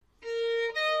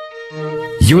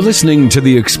You're listening to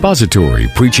the expository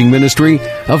preaching ministry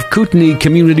of Kootenai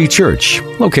Community Church,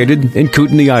 located in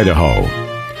Kootenai, Idaho.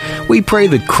 We pray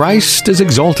that Christ is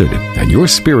exalted and your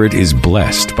spirit is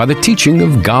blessed by the teaching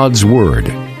of God's Word.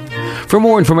 For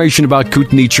more information about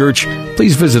Kootenai Church,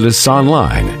 please visit us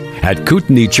online at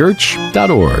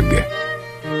kootenaichurch.org.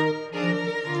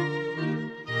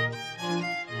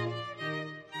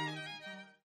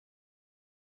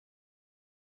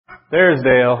 There's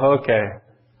Dale. Okay.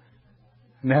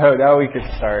 Now we can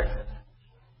start.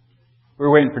 We're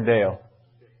waiting for Dale.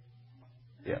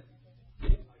 Yeah.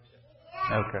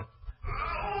 Okay.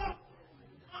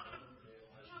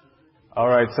 All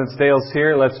right. Since Dale's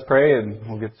here, let's pray and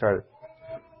we'll get started.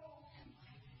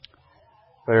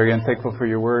 Father, again, thankful for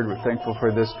your word. We're thankful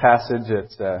for this passage.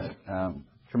 It's a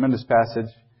tremendous passage.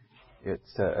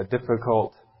 It's a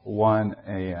difficult one,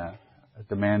 a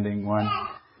demanding one.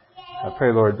 I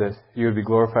pray, Lord, that you would be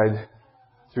glorified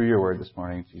through your word this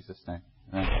morning in Jesus' name.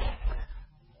 Amen.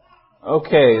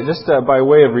 Okay, just by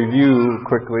way of review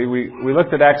quickly, we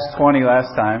looked at Acts 20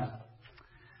 last time.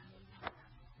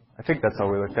 I think that's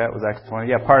all we looked at, was Acts 20.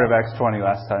 Yeah, part of Acts 20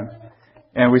 last time.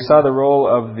 And we saw the role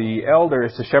of the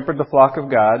elders to shepherd the flock of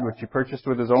God, which he purchased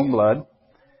with his own blood,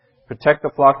 protect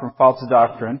the flock from false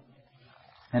doctrine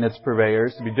and its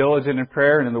purveyors, to be diligent in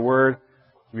prayer and in the word,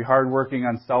 to be hardworking,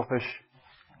 unselfish,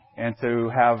 and to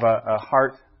have a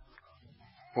heart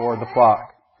for the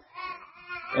flock.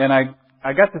 And I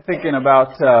got to thinking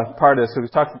about part of this. So we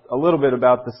talked a little bit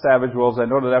about the savage wolves. I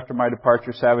know that after my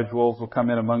departure, savage wolves will come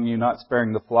in among you, not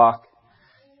sparing the flock.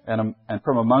 And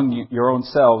from among you, your own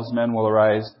selves, men will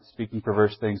arise, speaking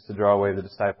perverse things to draw away the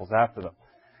disciples after them.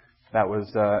 That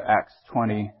was Acts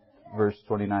 20, verse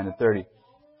 29 and 30.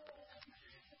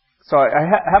 So I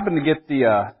happened to get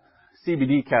the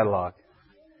CBD catalog.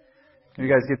 You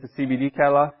guys get the CBD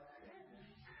catalog?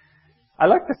 I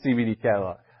like the CBD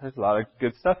catalog. There's a lot of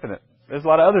good stuff in it. There's a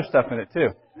lot of other stuff in it too.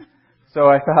 So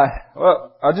I thought,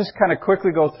 well, I'll just kind of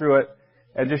quickly go through it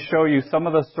and just show you some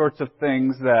of the sorts of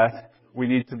things that we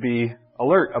need to be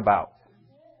alert about,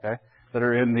 okay, that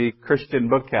are in the Christian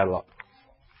book catalog.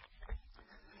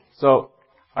 So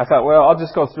I thought, well, I'll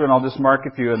just go through and I'll just mark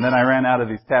a few, and then I ran out of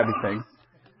these tabby things.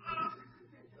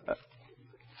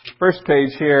 First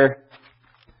page here,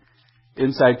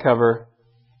 inside cover,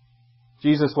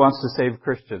 Jesus wants to save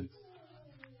Christians.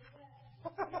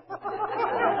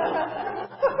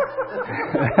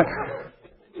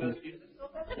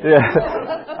 Yeah,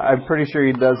 I'm pretty sure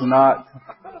he does not.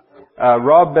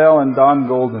 Rob Bell and Don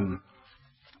Golden.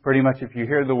 Pretty much if you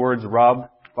hear the words Rob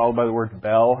followed by the word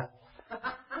Bell,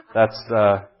 that's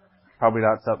probably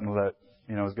not something that,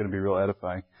 is going to be real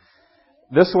edifying.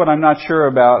 This one I'm not sure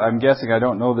about. I'm guessing I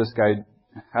don't know this guy,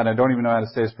 and I don't even know how to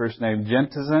say his first name.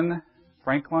 Jentizen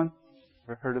Franklin?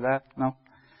 Ever heard of that? No?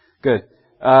 Good.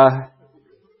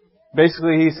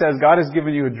 Basically, he says, God has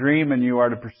given you a dream and you are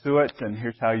to pursue it, and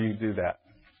here's how you do that.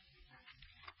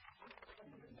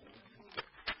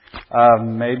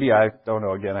 Maybe, I don't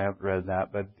know. Again, I haven't read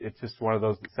that, but it's just one of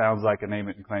those that sounds like a name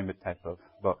it and claim it type of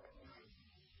book.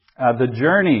 The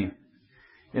Journey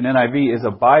in NIV is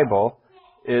a Bible.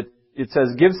 It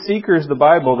says, give seekers the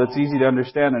Bible that's easy to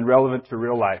understand and relevant to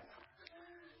real life.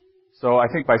 So I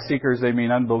think by seekers they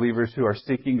mean unbelievers who are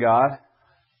seeking God.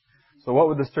 So what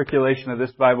would the circulation of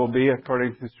this Bible be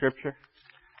according to Scripture?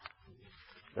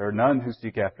 There are none who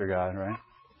seek after God, right?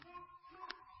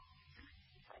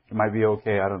 It might be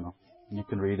okay, I don't know. You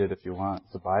can read it if you want.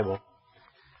 It's a Bible.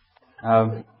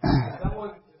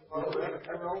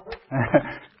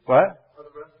 What?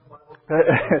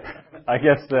 I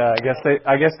guess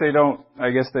they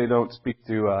don't speak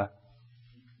to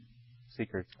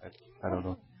seekers. I don't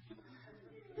know.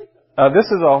 This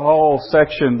is a whole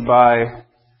section by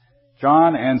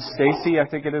John and Stacy, I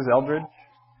think it is, Eldridge.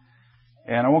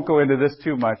 And I won't go into this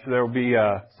too much. There will be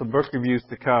some book reviews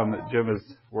to come. Jim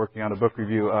is working on a book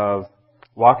review of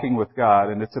Walking with God,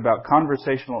 and it's about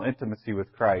conversational intimacy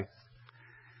with Christ.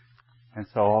 And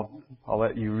so I'll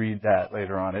let you read that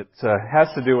later on. It has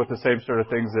to do with the same sort of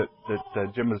things that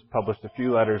Jim has published a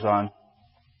few letters on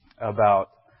about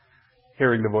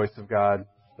hearing the voice of God,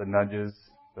 the nudges,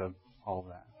 all of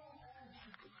that.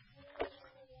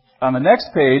 On the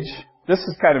next page, this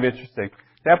is kind of interesting.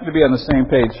 They happen to be on the same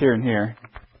page here and here.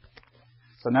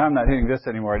 So now I'm not hitting this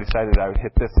anymore. I decided I would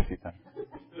hit this a few times.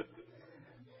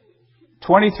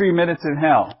 23 minutes in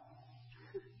hell.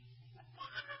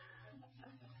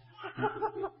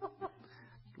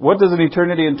 What does an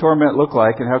eternity in torment look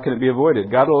like, and how can it be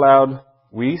avoided? God allowed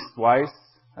Weiss,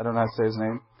 I don't know how to say his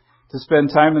name, to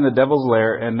spend time in the devil's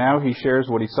lair, and now he shares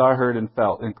what he saw, heard, and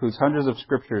felt. It includes hundreds of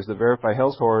scriptures that verify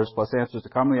hell's horrors, plus answers to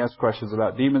commonly asked questions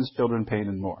about demons, children, pain,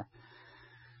 and more.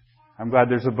 I'm glad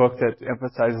there's a book that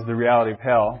emphasizes the reality of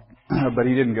hell, but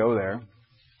he didn't go there.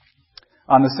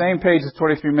 On the same page as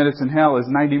 23 Minutes in Hell is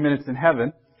 90 Minutes in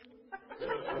Heaven.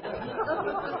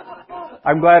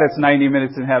 I'm glad it's 90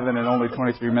 minutes in heaven and only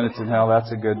 23 minutes in hell.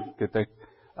 That's a good thing.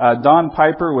 Don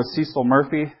Piper with Cecil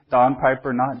Murphy. Don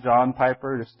Piper, not John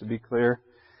Piper, just to be clear.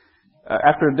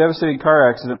 After a devastating car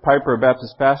accident, Piper, a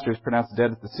Baptist pastor, is pronounced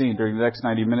dead at the scene. During the next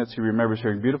 90 minutes, he remembers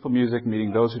hearing beautiful music,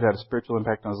 meeting those who'd had a spiritual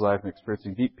impact on his life, and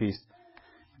experiencing deep peace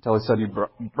until he's suddenly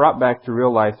brought back to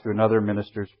real life through another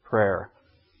minister's prayer.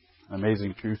 An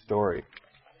amazing true story.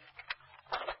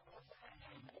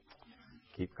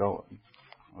 Keep going.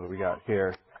 What do we got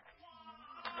here?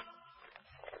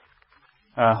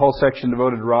 A whole section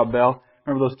devoted to Rob Bell.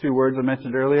 Remember those two words I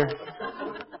mentioned earlier?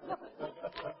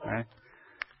 Right.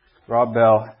 Rob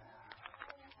Bell.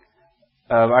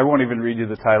 I won't even read you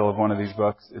the title of one of these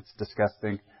books. It's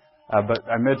disgusting. But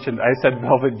I said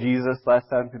Velvet Jesus last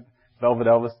time. Velvet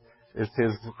Elvis is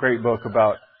his great book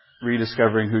about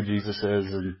rediscovering who Jesus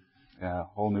is, and a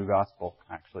whole new gospel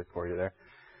actually for you there.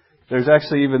 There's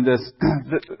actually even this.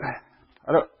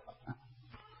 I don't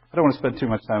want to spend too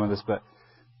much time on this, but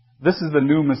this is the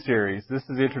Pneuma series. This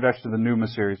is the introduction to the Pneuma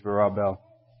series by Rob Bell.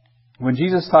 When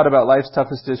Jesus taught about life's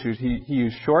toughest issues, he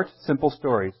used short, simple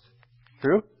stories.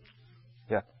 True?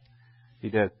 Yeah, he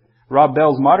did. Rob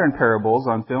Bell's modern parables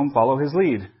on film follow his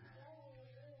lead.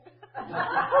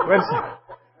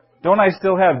 Don't I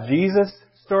still have Jesus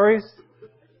stories?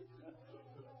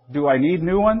 Do I need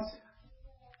new ones?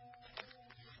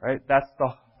 Right?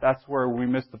 That's where we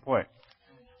miss the point.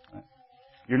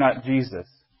 You're not Jesus.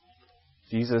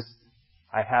 Jesus,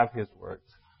 I have His words.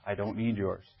 I don't need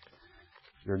yours.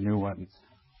 Your new ones.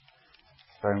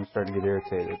 I'm starting to get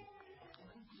irritated.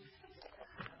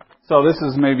 So this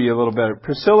is maybe a little better.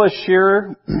 Priscilla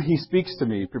Shearer, He Speaks to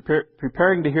Me,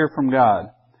 Preparing to Hear from God.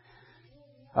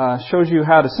 Shows you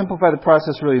how to simplify the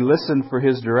process, really listen for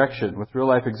His direction with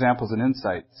real-life examples and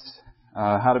insights.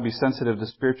 How to be sensitive to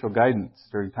spiritual guidance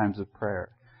during times of prayer.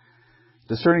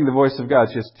 Discerning the Voice of God.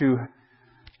 She has two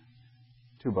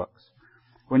books.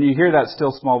 When you hear that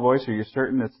still small voice, are you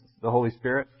certain it's the Holy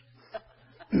Spirit?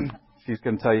 She's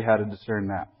going to tell you how to discern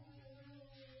that.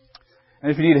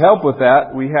 And if you need help with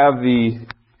that, we have the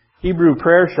Hebrew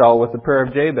prayer shawl with the prayer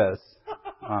of Jabez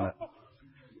on it.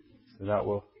 So that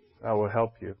will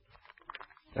help you.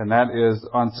 And that is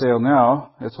on sale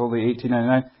now. It's only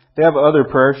 $18.99. They have other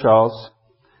prayer shawls.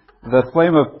 The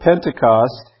Flame of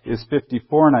Pentecost is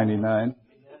 $54.99.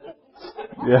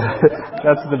 Yeah,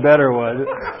 that's the better one.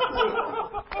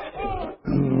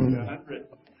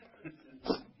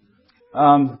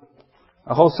 A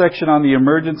whole section on the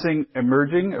emerging and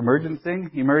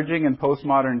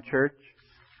postmodern church.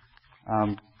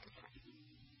 I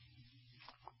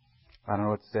don't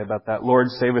know what to say about that. Lord,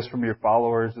 Save Us from Your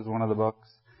Followers is one of the books.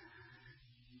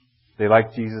 They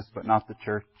like Jesus, but not the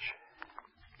church.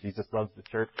 Jesus loves the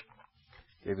church.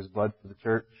 Gave His blood for the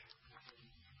church.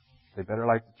 They better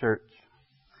like the church.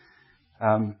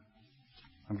 I'm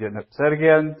getting upset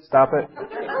again. Stop it.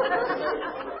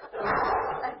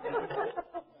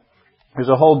 There's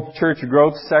a whole church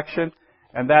growth section,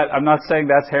 and that I'm not saying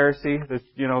that's heresy.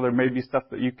 There may be stuff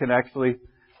that you can actually.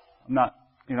 I'm not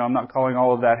calling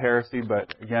all of that heresy,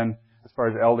 but again, as far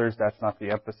as elders, that's not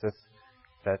the emphasis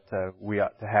that we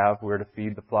ought to have. We're to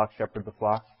feed the flock, shepherd the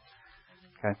flock.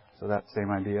 Okay, so that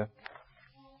same idea.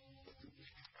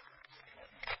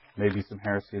 Maybe some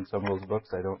heresy in some of those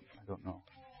books. I don't know.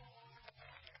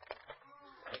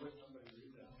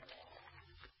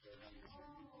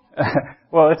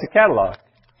 Well, it's a catalog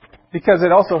because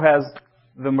it also has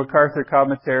the MacArthur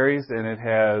commentaries, and it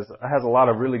has a lot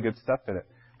of really good stuff in it.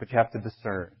 But you have to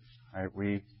discern. Right?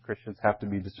 We Christians have to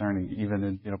be discerning, even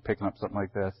in picking up something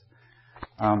like this.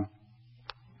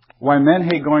 Why men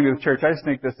hate going to the church. I just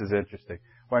think this is interesting.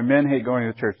 Why men hate going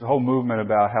to the church. The whole movement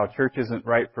about how church isn't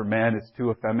right for men, it's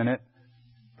too effeminate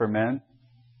for men.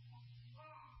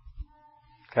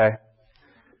 Okay.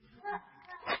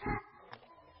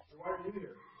 Why are you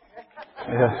here?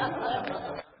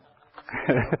 Yeah.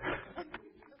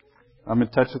 I'm in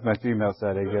touch with my female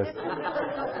side, I guess.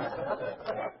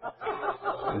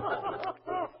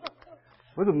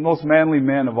 We're the most manly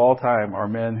men of all time are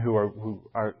men who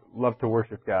love to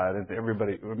worship God, and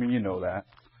everybody. I mean, you know that.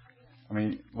 I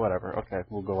mean, whatever. Okay,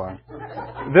 we'll go on.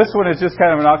 This one is just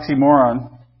kind of an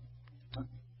oxymoron.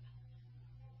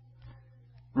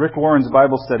 Rick Warren's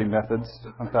Bible study methods.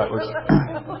 I thought it was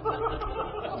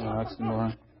an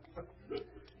oxymoron.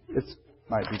 It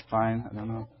might be fine. I don't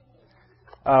know.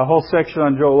 A whole section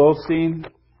on Joel Osteen.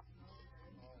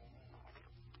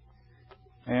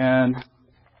 And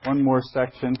one more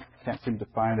section. Can't seem to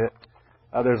find it.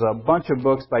 There's a bunch of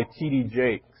books by T.D.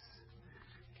 Jakes.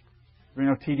 Do you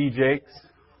know T.D. Jakes?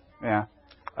 Yeah.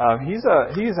 He's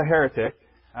a heretic.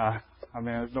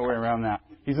 There's no way around that.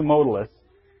 He's a modalist.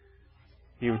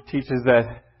 He teaches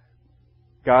that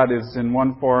God is in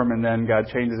one form, and then God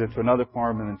changes it to another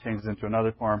form, and then changes it into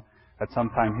another form. That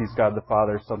sometimes He's God the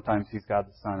Father, sometimes He's God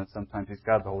the Son, and sometimes He's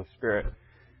God the Holy Spirit.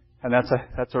 And that's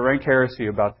a rank heresy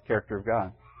about the character of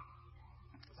God.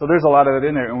 So there's a lot of it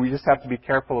in there, and we just have to be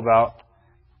careful about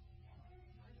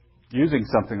using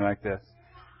something like this.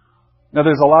 Now,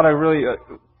 there's a lot of really,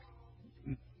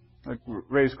 like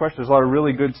Ray's question, there's a lot of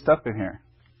really good stuff in here.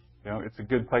 You know, it's a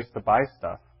good place to buy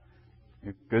stuff.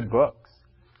 It's good books.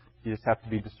 You just have to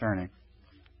be discerning.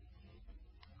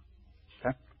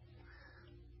 Okay?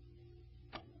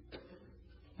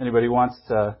 Anybody wants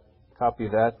a copy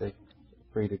of that, they're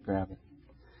free to grab it.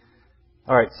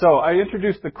 All right, so I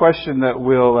introduced the question that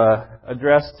we'll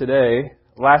address today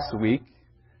last week.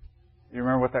 You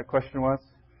remember what that question was?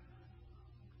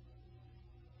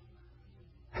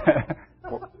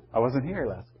 I wasn't here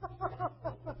last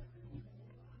week.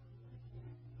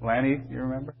 Lanny, you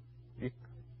remember?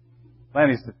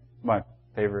 Lanny's my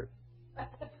favorite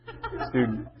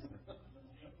student.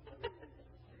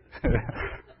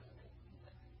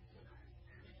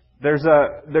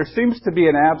 There seems to be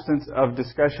an absence of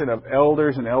discussion of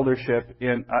elders and eldership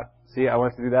in. I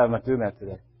wanted to do that. I'm not doing that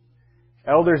today.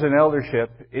 Elders and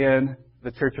eldership in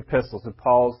the church epistles, in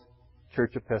Paul's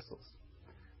church epistles.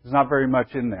 There's not very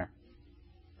much in there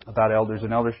about elders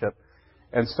and eldership.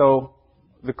 And so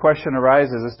the question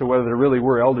arises as to whether there really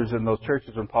were elders in those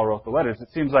churches when Paul wrote the letters. It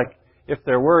seems like if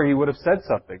there were, he would have said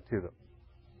something to them.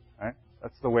 Right?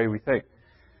 That's the way we think.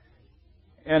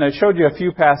 And I showed you a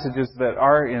few passages that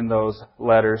are in those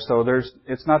letters. So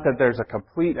it's not that there's a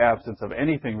complete absence of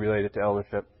anything related to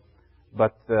eldership,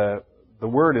 but the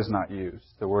word is not used,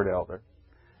 the word elder.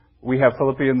 We have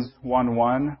Philippians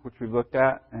 1:1, which we've looked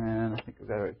at, and I think of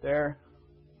that right there.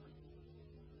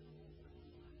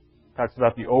 Talks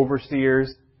about the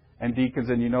overseers and deacons,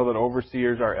 and you know that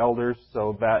overseers are elders,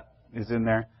 so that is in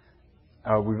there.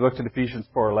 We've looked at Ephesians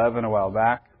 4:11 a while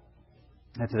back,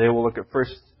 and today we'll look at 1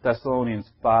 Thessalonians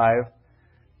 5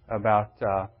 about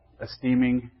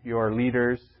esteeming your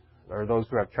leaders or those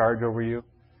who have charge over you.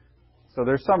 So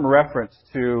there's some reference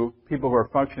to people who are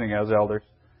functioning as elders,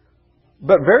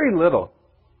 but very little.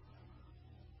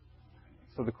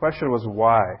 So the question was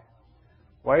why?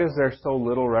 Why is there so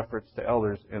little reference to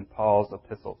elders in Paul's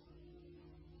epistles?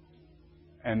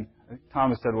 And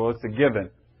Thomas said, well, it's a given.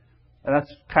 And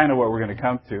that's kind of what we're going to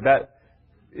come to. That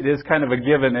it is kind of a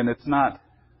given, and it's not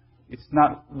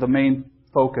the main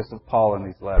focus of Paul in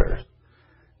these letters.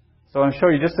 So I'm going to show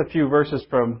you just a few verses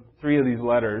from 3 of these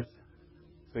letters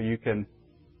so you can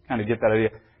kind of get that idea.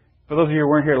 For those of you who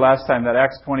weren't here last time, that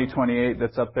Acts 20:28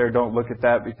 that's up there, don't look at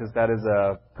that because that is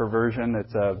a perversion.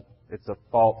 It's a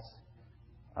false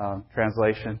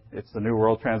translation. It's the New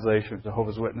World Translation,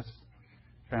 Jehovah's Witness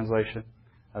translation.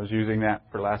 I was using that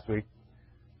for last week.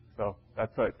 So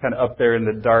that's kind of up there in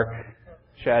the dark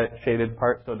shaded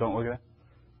part, so don't look at it.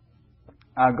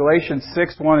 Galatians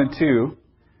 6:1 and 2.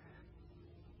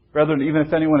 Brethren, even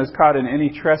if anyone is caught in any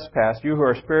trespass, you who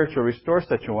are spiritual, restore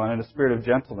such a one in a spirit of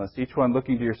gentleness, each one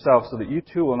looking to yourself, so that you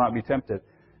too will not be tempted.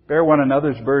 Bear one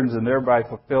another's burdens and thereby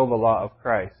fulfill the law of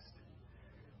Christ.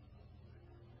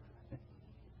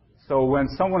 So when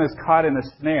someone is caught in a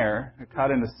snare,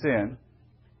 caught in a sin,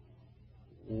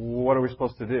 what are we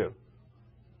supposed to do?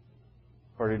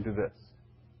 According to this.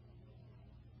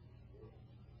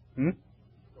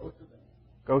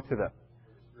 Go to them.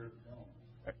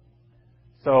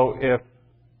 So if,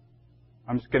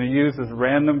 I'm just going to use this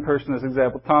random person as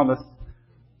example, Thomas,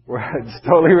 it's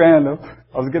totally random.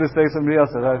 I was going to say somebody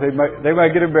else. They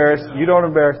might get embarrassed. You don't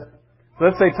embarrass. So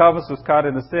let's say Thomas was caught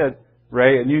in a sin,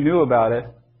 Ray, and you knew about it.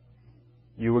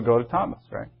 You would go to Thomas,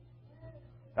 right?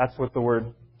 That's what the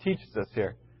word teaches us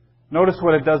here. Notice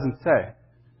what it doesn't say.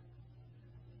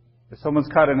 If someone's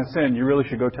caught in a sin, you really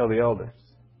should go tell the elders.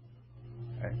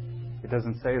 Okay? It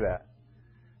doesn't say that.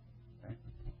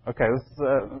 Okay,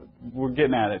 we're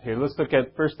getting at it here. Let's look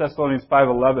at 1 Thessalonians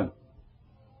 5:11.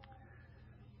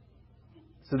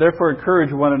 So therefore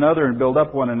encourage one another and build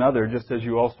up one another, just as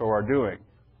you also are doing.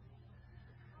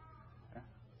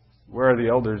 Where are the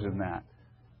elders in that?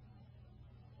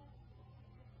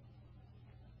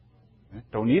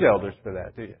 Don't need elders for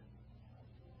that, do you?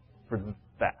 For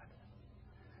that.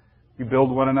 You build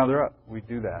one another up. We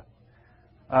do that.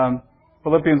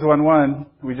 Philippians 1:1,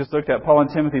 we just looked at Paul and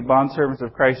Timothy, bondservants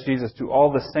of Christ Jesus, to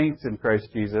all the saints in Christ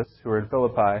Jesus who are in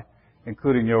Philippi,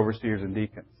 including the overseers and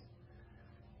deacons.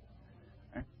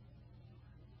 Okay.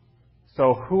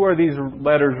 So who are these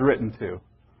letters written to?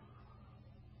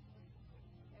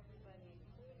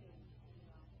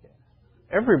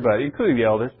 Everybody, including the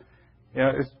elders.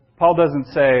 Paul doesn't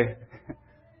say,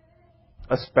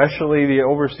 especially the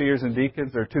overseers and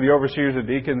deacons, or to the overseers and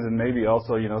deacons, and maybe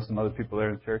also, some other people there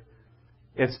in the church.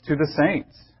 It's to the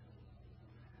saints.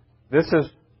 This is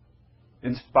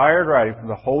inspired writing from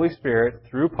the Holy Spirit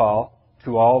through Paul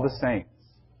to all the saints.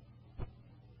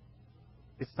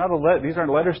 It's not these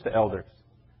aren't letters to elders.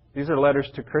 These are letters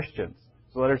to Christians.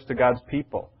 It's letters to God's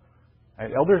people.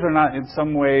 Right? Elders are not in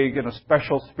some way,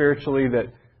 special spiritually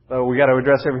that we got to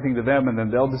address everything to them and then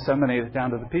they'll disseminate it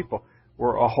down to the people.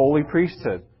 We're a holy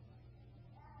priesthood.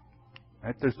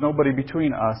 Right? There's nobody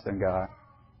between us and God.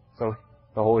 So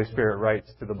the Holy Spirit writes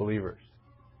to the believers.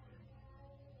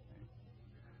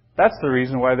 That's the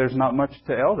reason why there's not much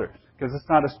to elders, because it's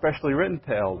not especially written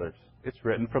to elders. It's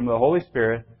written from the Holy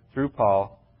Spirit through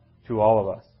Paul to all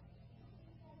of us.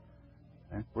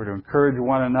 Okay? We're to encourage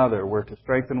one another. We're to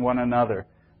strengthen one another.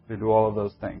 To do all of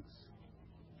those things.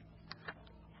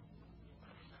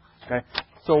 Okay?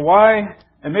 So why,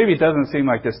 and maybe it doesn't seem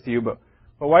like this to you, but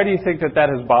why do you think that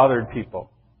has bothered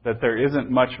people? That there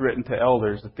isn't much written to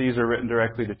elders, that these are written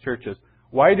directly to churches.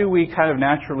 Why do we kind of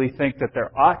naturally think that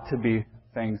there ought to be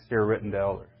things here written to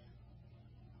elders?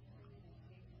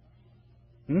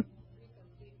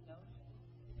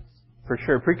 For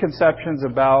sure. Preconceptions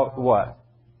about what?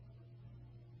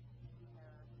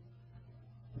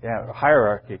 Yeah,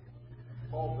 hierarchy.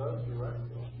 Paul does direct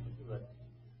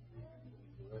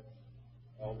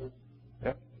elders.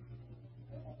 Yep.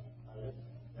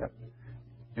 Yep.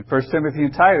 In 1 Timothy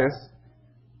and Titus,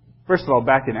 first of all,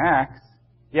 back in Acts,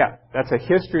 that's a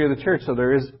history of the church, so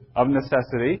there is, of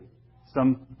necessity,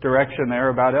 some direction there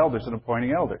about elders and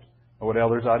appointing elders, or what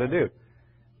elders ought to do.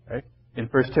 Right? In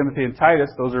 1 Timothy and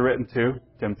Titus, those are written to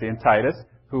Timothy and Titus,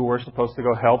 who were supposed to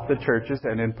go help the churches,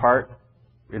 and in part,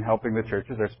 in helping the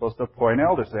churches, they're supposed to appoint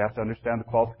elders. They have to understand the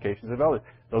qualifications of elders.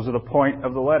 Those are the point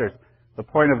of the letters. The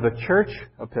point of the church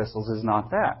epistles is not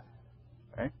that.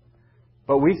 Right?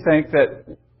 But we think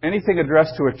that anything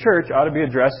addressed to a church ought to be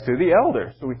addressed to the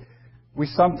elders. So we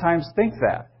sometimes think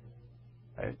that.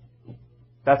 Right?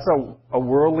 That's a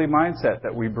worldly mindset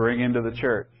that we bring into the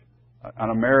church. An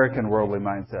American worldly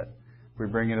mindset we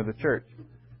bring into the church.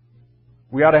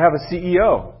 We ought to have a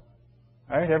CEO.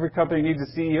 Right? Every company needs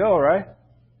a CEO, right?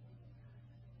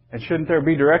 And shouldn't there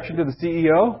be direction to the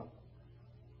CEO?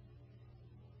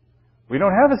 We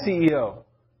don't have a CEO.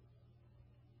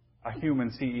 A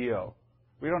human CEO.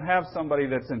 We don't have somebody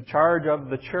that's in charge of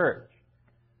the church.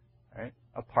 Right?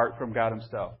 Apart from God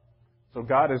Himself. So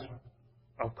God is,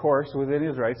 of course, within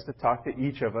His rights to talk to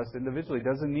each of us individually. He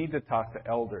doesn't need to talk to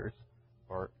elders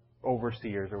or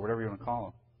overseers or whatever you want to call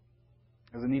them.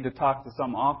 He doesn't need to talk to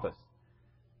some office.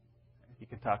 He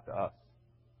can talk to us.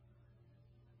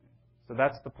 So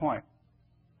that's the point.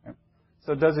 Okay?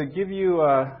 So does it give you,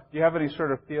 do you have any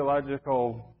sort of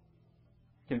theological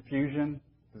confusion?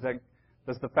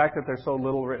 Does the fact that there's so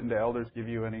little written to elders give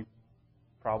you any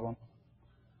problem?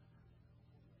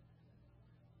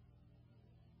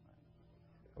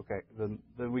 Okay, then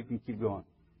we can keep going.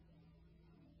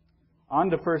 On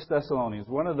to 1 Thessalonians,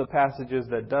 one of the passages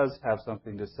that does have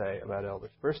something to say about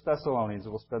elders. 1 Thessalonians,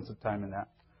 we'll spend some time in that.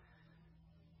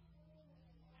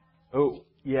 Oh,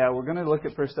 yeah, we're going to look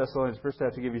at 1 Thessalonians. First, I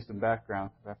have to give you some background.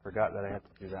 I forgot that I had to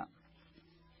do that.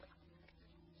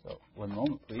 So, one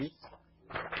moment, please.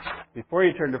 Before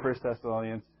you turn to 1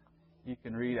 Thessalonians, you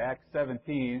can read Acts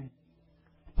 17.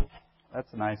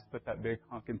 That's nice. Put that big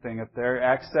honking thing up there.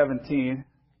 Acts 17.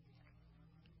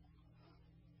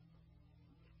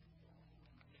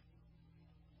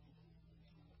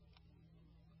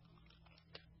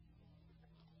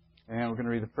 And we're going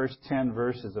to read the first 10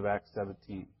 verses of Acts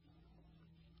 17.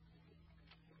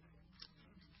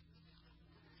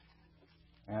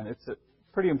 And it's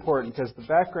pretty important because the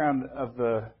background of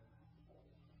the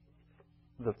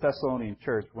Thessalonian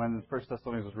church, when 1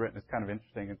 Thessalonians was written, is kind of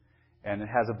interesting, and it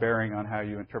has a bearing on how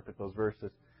you interpret those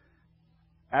verses.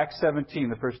 Acts 17,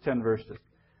 the first 10 verses.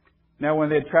 Now when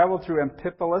they had traveled through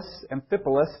Amphipolis,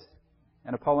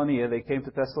 and Apollonia, they came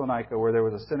to Thessalonica, where there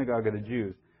was a synagogue of the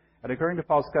Jews. And according to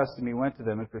Paul's custom, he went to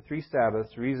them, and for 3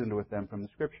 Sabbaths reasoned with them from the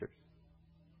Scriptures,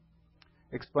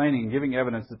 explaining and giving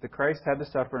evidence that the Christ had to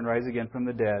suffer and rise again from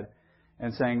the dead,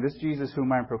 and saying, "This Jesus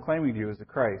whom I am proclaiming to you is the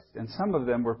Christ." And some of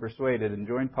them were persuaded and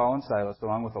joined Paul and Silas,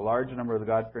 along with a large number of the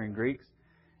God-fearing Greeks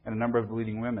and a number of the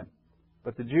leading women.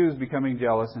 But the Jews, becoming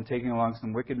jealous and taking along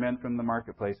some wicked men from the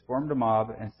marketplace, formed a mob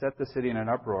and set the city in an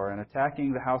uproar, and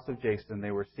attacking the house of Jason,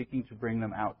 they were seeking to bring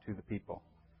them out to the people.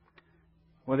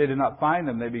 When they did not find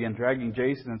them, they began dragging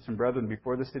Jason and some brethren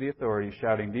before the city authorities,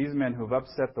 shouting, "These men who have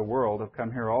upset the world have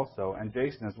come here also, and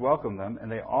Jason has welcomed them,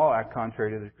 and they all act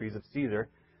contrary to the decrees of Caesar,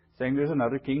 saying there's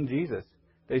another King Jesus."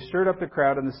 They stirred up the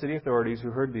crowd and the city authorities who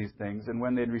heard these things, and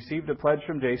when they had received a pledge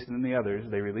from Jason and the others,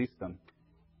 they released them.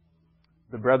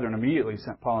 The brethren immediately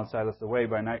sent Paul and Silas away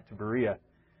by night to Berea,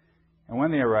 and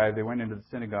when they arrived, they went into the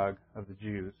synagogue of the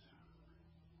Jews.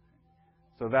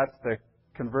 So that's the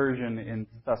conversion in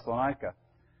Thessalonica.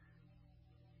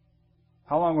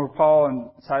 How long were Paul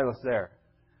and Silas there?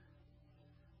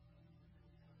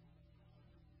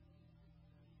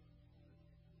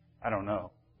 I don't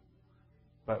know.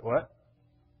 But what?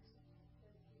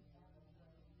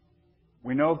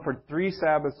 We know for 3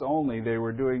 Sabbaths only they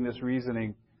were doing this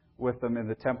reasoning with them in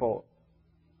the temple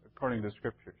according to the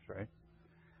Scriptures, right?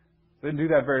 They didn't do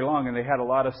that very long, and they had a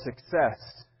lot of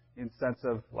success in the sense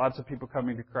of lots of people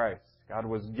coming to Christ. God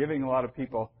was giving a lot of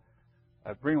people,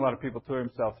 bringing a lot of people to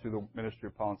Himself through the ministry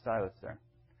of Paul and Silas there.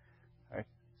 Right?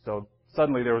 So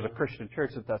suddenly there was a Christian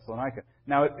church at Thessalonica.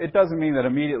 Now, it doesn't mean that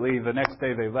immediately the next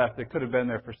day they left. They could have been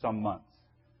there for some months.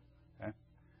 Okay?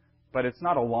 But it's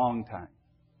not a long time.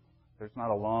 There's not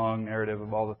a long narrative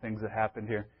of all the things that happened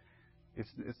here.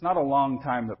 It's not a long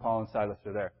time that Paul and Silas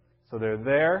are there. So they're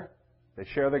there. They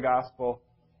share the gospel.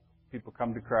 People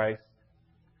come to Christ.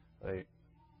 They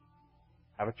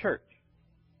have a church,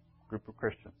 a group of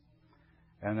Christians.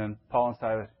 And then Paul and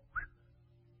Silas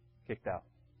kicked out.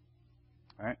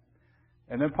 All right?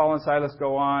 And then Paul and Silas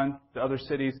go on to other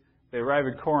cities. They arrive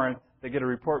in Corinth. They get a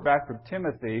report back from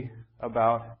Timothy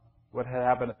about what had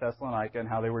happened at Thessalonica and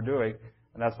how they were doing.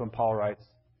 And that's when Paul writes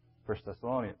 1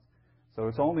 Thessalonians. So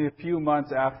it's only a few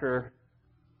months after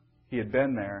he had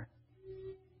been there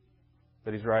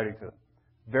that he's writing to them.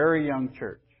 Very young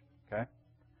church. Okay?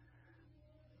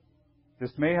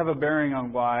 This may have a bearing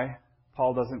on why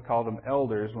Paul doesn't call them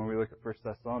elders when we look at 1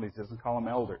 Thessalonians. He doesn't call them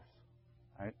elders.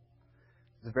 Right?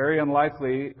 It's very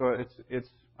unlikely,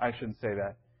 I shouldn't say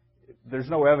that. There's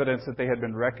no evidence that they had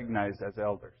been recognized as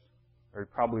elders. Or he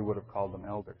probably would have called them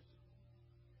elders.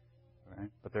 Right?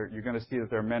 But you're going to see that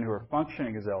there are men who are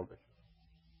functioning as elders.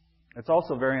 It's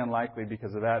also very unlikely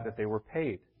because of that they were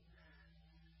paid.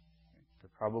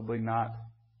 They're probably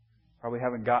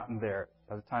haven't gotten there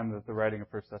by the time of the writing of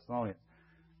 1 Thessalonians.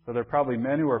 So they're probably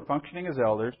men who are functioning as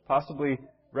elders, possibly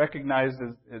recognized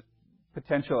as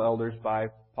potential elders by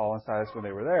Paul and Silas when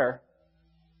they were there,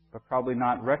 but probably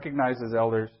not recognized as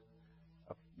elders,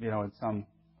 in some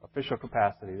official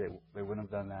capacity. They wouldn't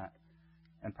have done that,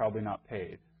 and probably not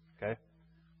paid. Okay?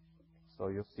 So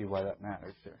you'll see why that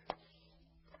matters here.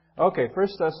 Okay, 1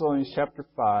 Thessalonians chapter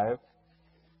 5.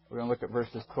 We're going to look at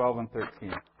verses 12 and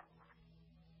 13.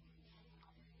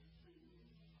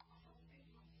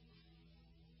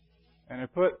 And I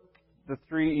put the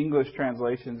 3 English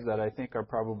translations that I think are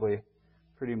probably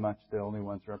pretty much the only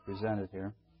ones represented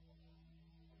here.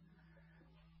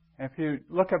 And if you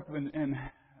look up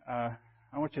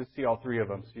I want you to see all 3 of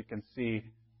them so you can see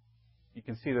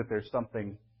that there's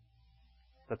something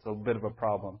that's a bit of a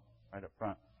problem right up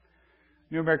front.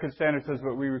 New American Standard says,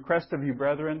 "But we request of you,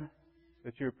 brethren,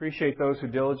 that you appreciate those who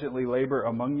diligently labor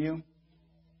among you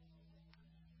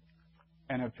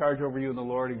and have charge over you in the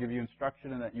Lord and give you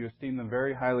instruction, and that you esteem them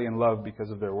very highly in love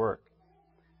because of their work."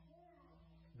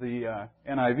 The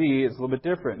NIV is a little bit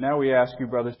different. "Now we ask you,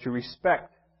 brothers, to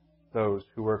respect those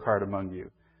who work hard among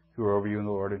you, who are over you in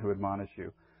the Lord and who admonish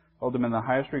you. Hold them in the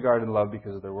highest regard and love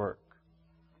because of their work."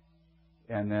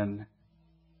 And then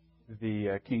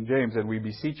the King James said, "We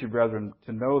beseech you, brethren,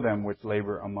 to know them which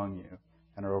labor among you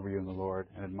and are over you in the Lord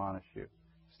and admonish you.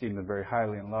 Esteem them very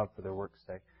highly in love for their work's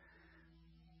sake."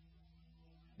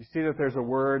 You see that there's a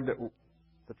word that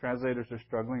the translators are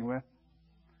struggling with.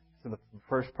 It's in the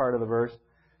first part of the verse.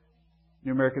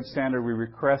 New American Standard, "We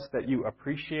request that you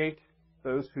appreciate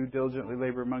those who diligently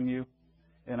labor among you."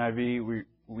 NIV,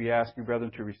 we ask you,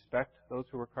 brethren, to respect those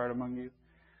who work hard among you.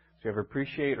 So you have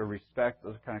appreciate or respect.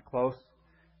 Those are kind of close.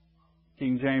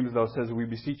 King James, though, says, "We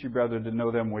beseech you, brethren, to know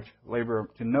them which labor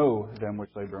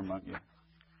among you."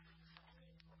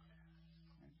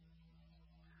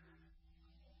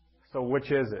 So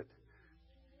which is it?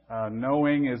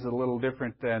 Knowing is a little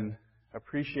different than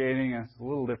appreciating, and it's a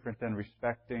little different than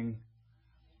respecting.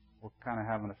 We're kind of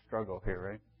having a struggle here,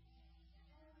 right?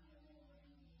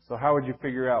 So how would you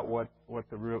figure out what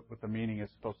the meaning is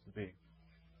supposed to be?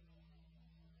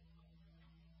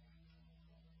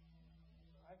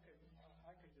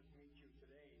 I could just meet you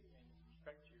today and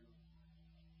respect you,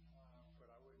 but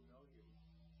I wouldn't know you.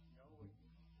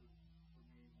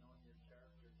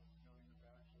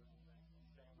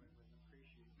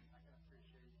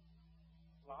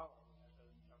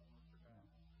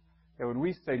 Yeah, when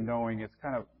we say knowing, it's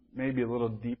kind of maybe a little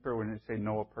deeper when you say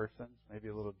know a person, maybe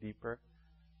a little deeper.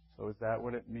 So is that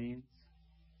what it means?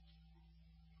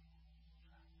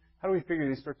 How do we figure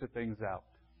these sorts of things out,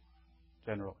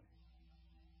 generally?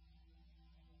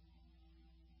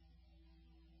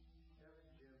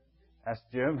 Ask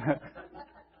Jim?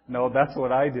 No, that's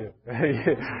what I do.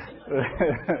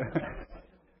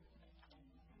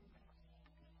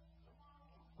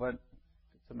 What?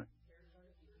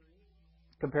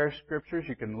 Compare scriptures.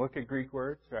 You can look at Greek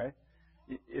words, right?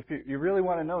 If you really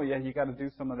want to know, yeah, you got to do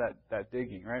some of that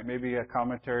digging, right? Maybe a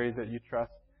commentary that you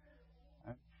trust.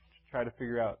 Right? Try to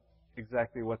figure out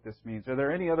exactly what this means. Are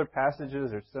there any other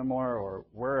passages or similar, or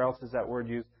where else is that word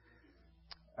used?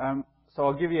 So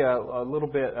I'll give you a little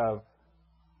bit of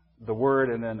the word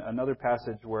and then another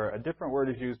passage where a different word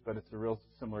is used, but it's a real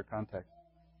similar context.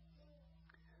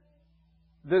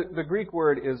 The Greek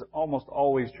word is almost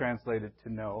always translated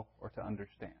to know or to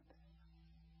understand,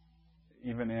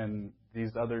 even in these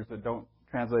others that don't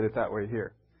translate it that way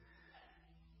here.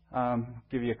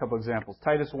 Give you a couple examples.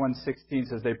 Titus 1:16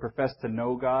 says they profess to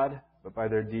know God, but by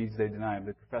their deeds they deny Him.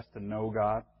 They profess to know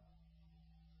God.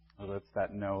 Well, it's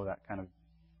that know, that kind of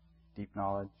deep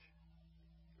knowledge.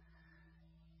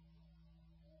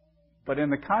 But in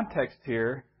the context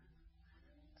here,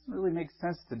 it doesn't really make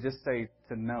sense to just say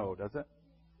to know, does it?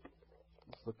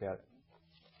 Let's look at it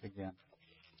again.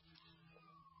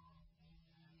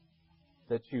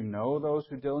 That you know those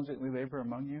who diligently labor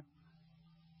among you?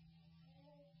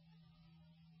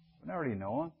 I already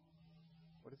know Him.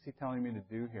 What is He telling me to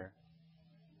do here?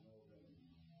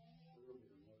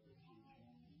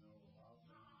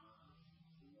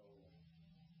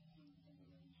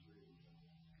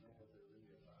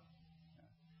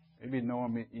 Maybe know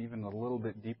Him even a little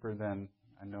bit deeper than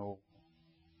I know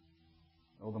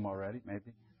them already,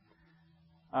 maybe.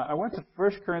 I went to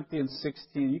 1 Corinthians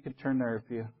 16. You can turn there if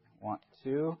you want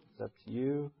to. It's up to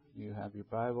you. You have your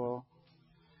Bible.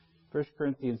 1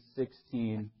 Corinthians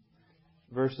 16,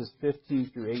 verses 15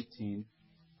 through 18.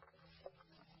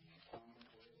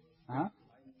 Huh?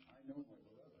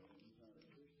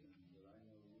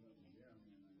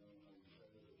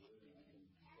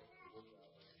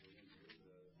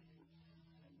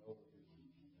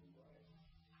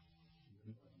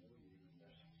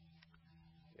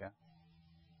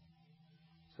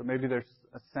 So maybe there's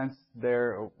a sense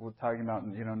there we're talking about,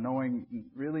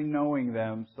 really knowing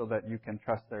them so that you can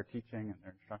trust their teaching and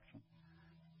their instruction.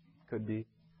 Could be.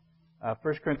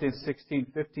 1 Corinthians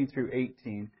 16, 15 through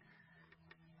 18.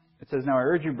 It says, Now I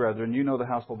urge you, brethren, you know the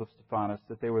household of Stephanas,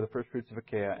 that they were the first fruits of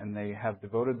Achaia, and they have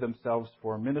devoted themselves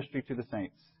for ministry to the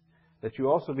saints, that you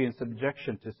also be in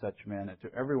subjection to such men, and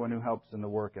to everyone who helps in the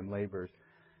work and labors.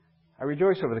 I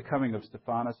rejoice over the coming of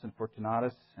Stephanas and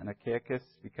Fortunatus and Achaicus,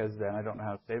 because then I don't know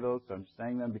how to say those, so I'm just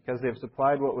saying them, because they have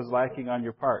supplied what was lacking on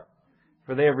your part.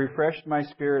 For they have refreshed my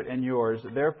spirit and yours,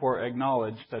 therefore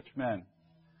acknowledge such men.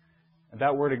 And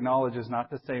that word acknowledge is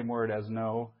not the same word as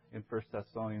know in 1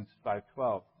 Thessalonians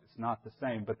 5:12. It's not the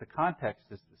same, but the context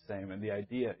is the same and the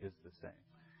idea is the same.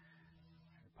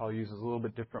 Paul uses a little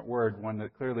bit different word, one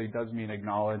that clearly does mean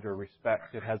acknowledge or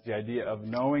respect. It has the idea of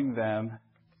knowing them,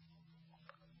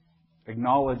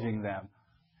 acknowledging them,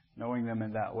 knowing them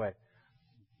in that way,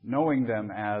 knowing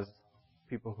them as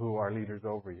people who are leaders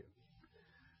over you.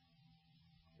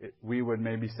 We would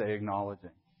maybe say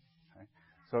acknowledging. Okay?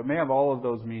 So it may have all of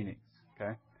those meanings,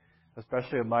 okay?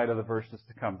 Especially in light of the verses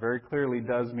to come. Very clearly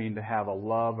does mean to have a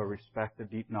love, a respect, a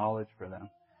deep knowledge for them.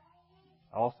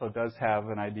 Also does have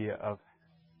an idea of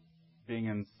being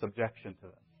in subjection to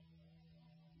them.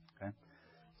 Okay?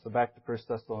 So back to 1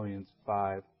 Thessalonians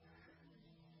 5.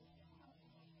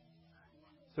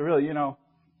 So really,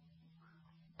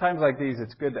 times like these,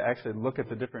 it's good to actually look at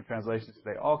the different translations.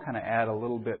 They all kind of add a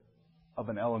little bit of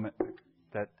an element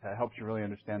that helps you really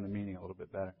understand the meaning a little bit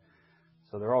better.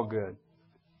 So they're all good.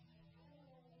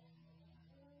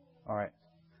 All right.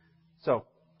 So,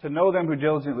 to know them who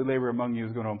diligently labor among you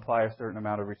is going to imply a certain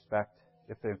amount of respect,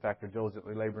 if they in fact are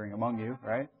diligently laboring among you,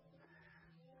 right?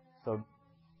 So,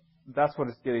 that's what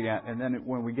it's getting at. And then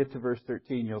when we get to verse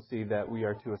 13, you'll see that we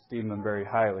are to esteem them very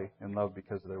highly and love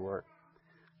because of their work.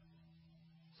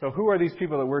 So who are these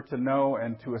people that we're to know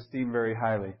and to esteem very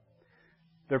highly?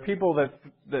 They're people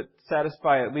that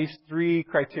satisfy at least three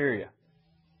criteria.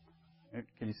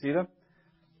 Can you see them?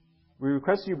 We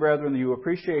request of you, brethren, that you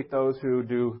appreciate those who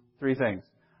do three things.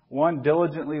 One,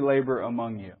 diligently labor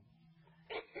among you.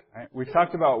 Right? We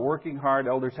talked about working hard.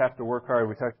 Elders have to work hard.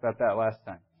 We talked about that last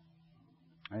time.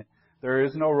 Right? There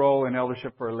is no role in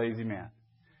eldership for a lazy man.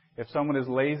 If someone is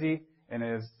lazy and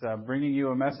is bringing you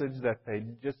a message that they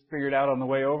just figured out on the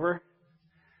way over,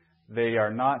 they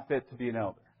are not fit to be an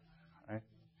elder. Right?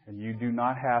 And you do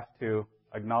not have to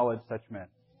acknowledge such men.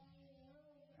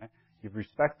 Okay? You have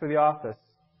respect for the office,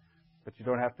 but you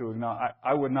don't have to acknowledge.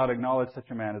 I would not acknowledge such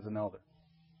a man as an elder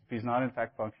if he's not in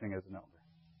fact functioning as an elder.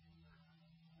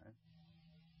 Okay?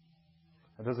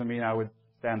 That doesn't mean I would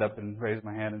stand up and raise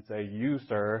my hand and say, "You,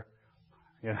 sir,"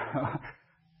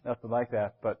 nothing like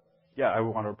that. But yeah, I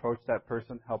would want to approach that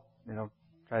person, help,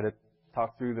 try to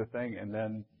talk through the thing, and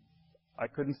then I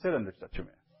couldn't sit under such a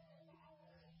man.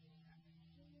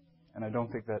 And I don't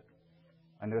think that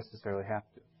I necessarily have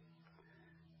to.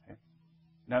 Okay.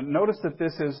 Now, notice that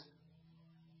this is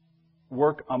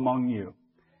work among you.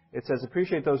 It says,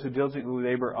 appreciate those who diligently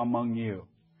labor among you.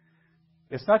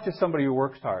 It's not just somebody who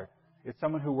works hard. It's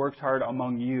someone who works hard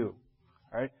among you.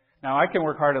 Right? Now, I can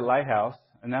work hard at Lighthouse,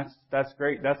 and that's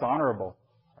great. That's honorable.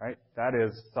 Right? That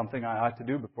is something I ought to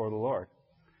do before the Lord.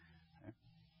 Okay?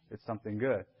 It's something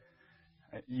good.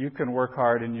 You can work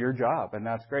hard in your job, and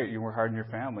that's great. You can work hard in your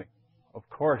family. Of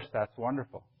course, that's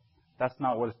wonderful. That's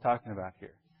not what it's talking about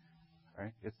here.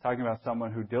 Right? It's talking about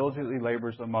someone who diligently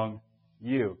labors among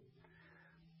you.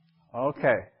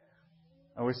 Okay.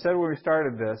 And we said when we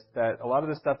started this that a lot of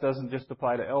this stuff doesn't just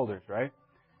apply to elders, right?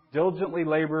 Diligently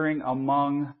laboring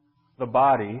among the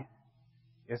body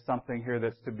is something here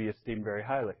that's to be esteemed very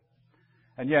highly.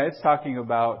 And yeah, it's talking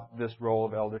about this role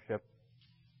of eldership.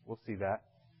 We'll see that.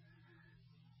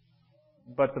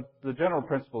 But the general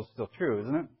principle is still true,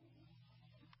 isn't it?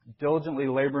 Diligently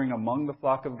laboring among the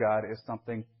flock of God is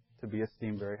something to be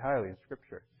esteemed very highly in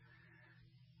Scripture.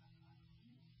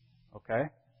 Okay?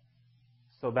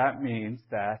 So that means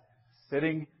that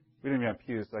sitting, we don't even have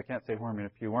pews, so I can't say worm in a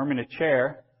pew. Worm in a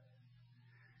chair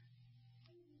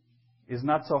is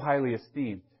not so highly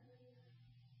esteemed.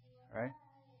 Right?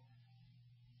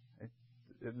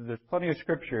 There's plenty of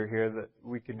Scripture here that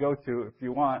we could go to if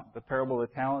you want. The parable of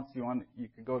the talents, you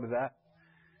could go to that.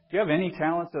 Do you have any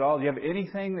talents at all? Do you have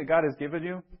anything that God has given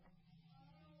you?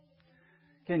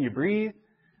 Can you breathe?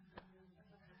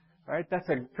 Right? That's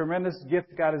a tremendous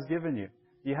gift God has given you.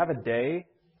 You have a day,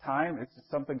 time, it's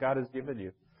just something God has given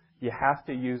you. You have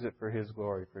to use it for His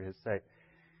glory, for His sake.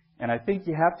 And I think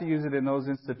you have to use it in those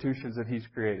institutions that He's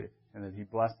created and that He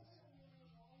blesses.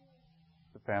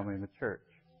 The family and the church.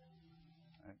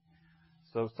 Right?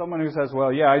 So someone who says,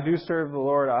 well, yeah, I do serve the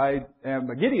Lord. I am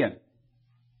a Gideon.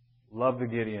 Love the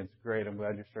Gideons. Great. I'm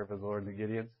glad you serve the Lord and the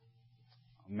Gideons.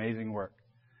 Amazing work.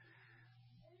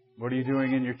 What are you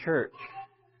doing in your church?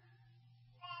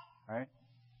 Right?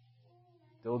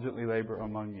 Diligently labor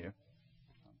among you.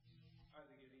 Are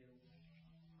the Gideons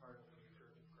part of the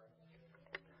Church of Christ?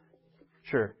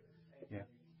 Sure. Yeah.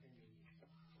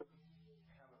 I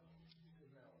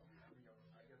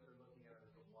guess they're looking at it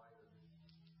as a wider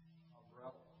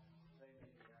umbrella. They may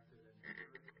be active in the church,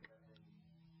 but that may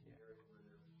be the area where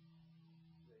they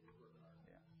work hard.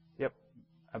 Yeah. Yep.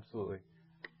 Absolutely.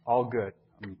 All good.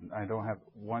 I don't have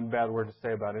one bad word to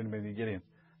say about anybody in the Gideons.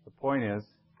 The point is,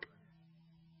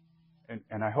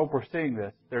 and I hope we're seeing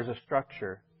this, there's a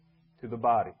structure to the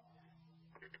body.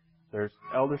 There's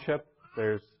eldership,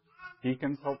 there's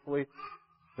deacons, hopefully,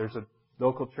 there's a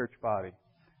local church body.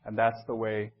 And that's the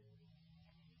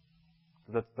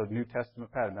New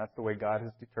Testament pattern. That's the way God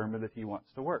has determined that He wants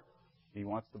to work. He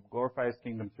wants to glorify His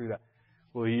kingdom through that.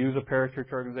 Will He use a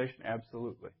parachurch organization?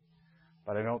 Absolutely.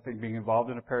 But I don't think being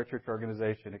involved in a parachurch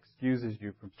organization excuses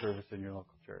you from service in your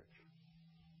local church.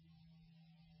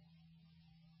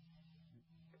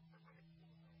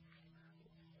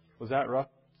 Was that rough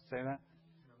to say that?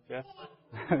 Yes?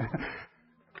 Yeah.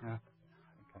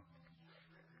 Okay.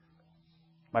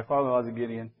 My father-in-law is a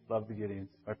Gideon. Loved the Gideons.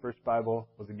 My first Bible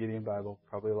was a Gideon Bible.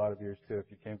 Probably a lot of yours too if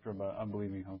you came from an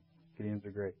unbelieving home. Gideons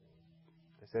are great.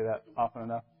 They say that often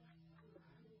enough?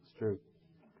 It's true.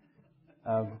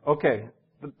 Okay.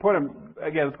 The point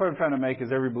I'm trying to make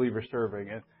is every believer serving.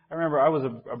 And I remember I was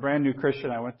a brand new Christian.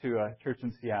 I went to a church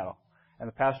in Seattle. And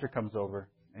the pastor comes over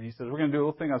and he says, we're going to do a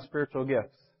little thing on spiritual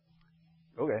gifts.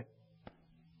 Okay.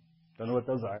 Don't know what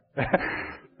those are.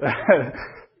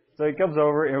 So he comes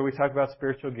over and we talk about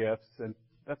spiritual gifts, and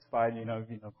that's fine,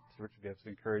 spiritual gifts,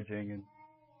 encouraging and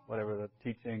whatever the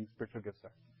teaching spiritual gifts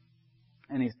are.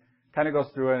 And he kind of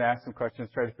goes through it and asks some questions,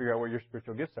 try to figure out what your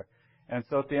spiritual gifts are. And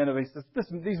so at the end of it, he says,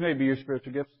 these may be your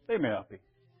spiritual gifts. They may not be.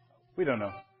 We don't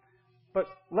know. But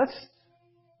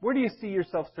where do you see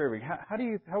yourself serving? How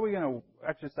are we going to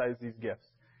exercise these gifts?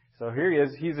 So here he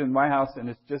is. He's in my house, and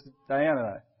it's just Diane and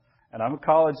I. And I'm a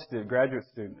college student, graduate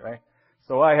student, right?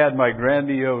 So I had my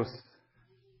grandiose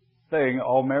thing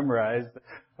all memorized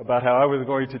about how I was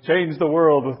going to change the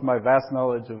world with my vast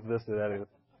knowledge of this and that.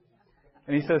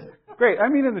 And he says, great, I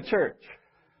mean in the church.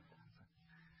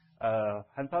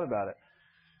 Hadn't thought about it.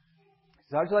 He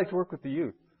says, how'd you like to work with the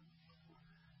youth?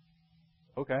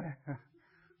 Okay.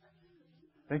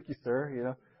 Thank you, sir. You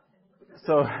know.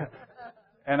 So,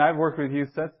 and I've worked with youth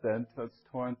since then. So it's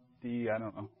 20, I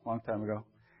don't know, a long time ago.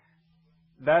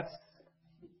 That's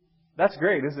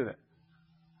great, isn't it?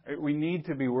 We need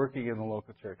to be working in the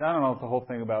local church. I don't know if the whole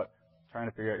thing about trying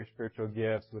to figure out your spiritual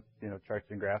gifts with, charts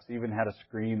and graphs, he even had a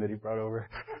screen that he brought over.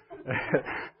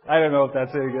 I don't know if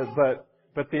that's any good,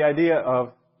 but the idea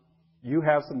of you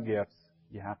have some gifts,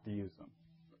 you have to use them.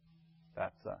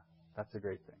 That's a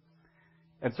great thing.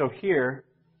 And so here,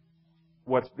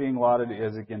 what's being lauded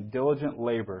is, again, diligent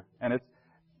labor. And it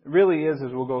really is,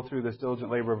 as we'll go through this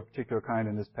diligent labor of a particular kind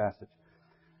in this passage.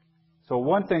 So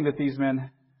one thing that these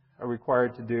men are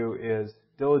required to do is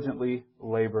diligently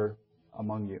labor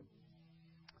among you.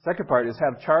 Second part is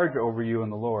have charge over you in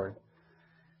the Lord.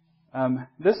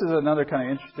 This is another kind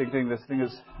of interesting thing. This thing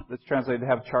that's translated to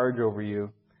have charge over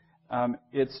you.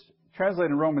 It's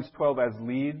translated in Romans 12 as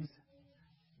leads.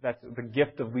 That's the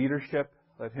gift of leadership.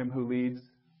 Let him who leads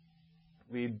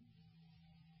lead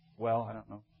well. I don't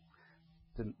know.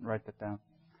 Didn't write that down.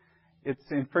 It's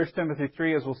in 1 Timothy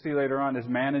 3, as we'll see later on, is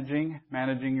managing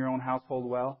your own household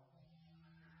well.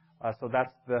 So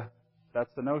that's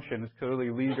the notion. It's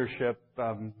clearly leadership,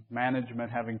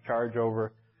 management, having charge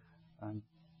over.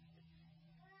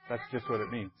 That's just what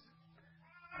it means.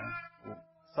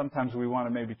 Sometimes we want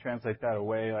to maybe translate that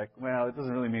away, like, well, it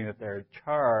doesn't really mean that they're in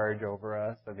charge over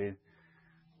us. I mean,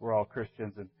 we're all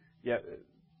Christians, and yet,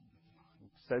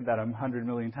 said that 100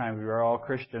 million times. We are all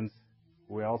Christians.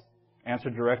 We all answer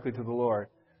directly to the Lord.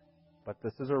 But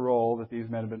this is a role that these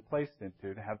men have been placed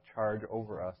into, to have charge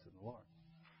over us in the Lord.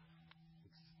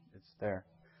 It's there.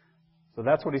 So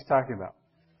that's what he's talking about.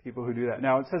 People who do that.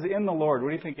 Now, it says in the Lord. What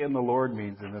do you think in the Lord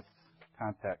means in this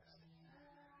context?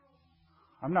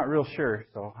 I'm not real sure,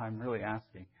 so I'm really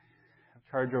asking. Have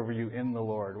charge over you in the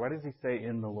Lord. Why does he say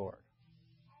in the Lord?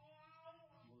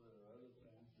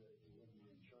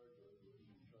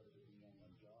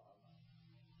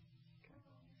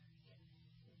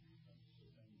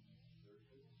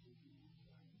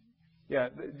 Yeah,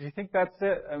 do you think that's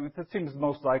it? I mean, that seems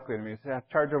most likely to me. To have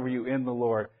charge over you in the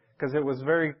Lord. Because it was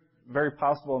very, very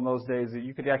possible in those days that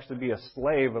you could actually be a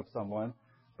slave of someone,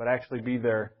 but actually be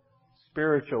their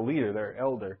spiritual leader, their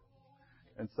elder.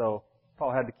 And so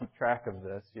Paul had to keep track of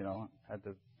this, and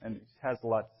he has a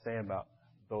lot to say about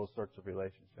those sorts of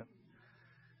relationships.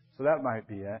 So that might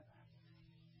be it.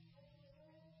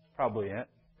 Probably it. Are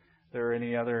there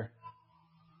any other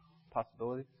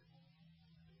possibilities?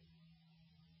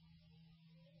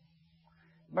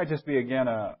 It might just be, again,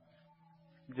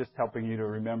 just helping you to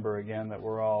remember again that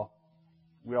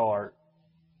we all are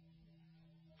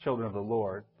children of the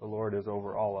Lord. The Lord is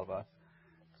over all of us.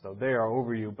 So they are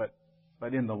over you, but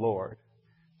in the Lord.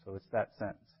 So it's that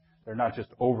sense. They're not just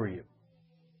over you.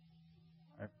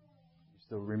 Right? You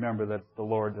still remember that it's the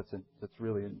Lord that's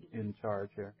really in charge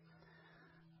here.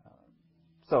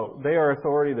 So they are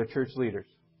authority, the church leaders.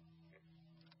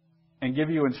 And give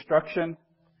you instruction.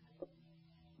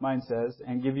 Mine says,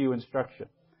 and give you instruction.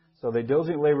 So they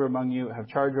diligently labor among you, have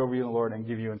charge over you in the Lord, and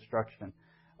give you instruction.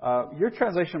 Your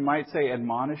translation might say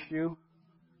admonish you.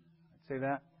 I'd say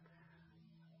that.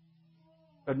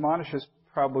 Admonish is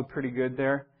probably pretty good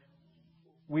there.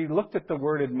 We looked at the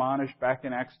word admonish back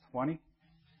in Acts 20.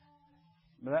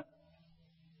 Remember that?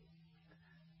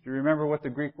 Do you remember what the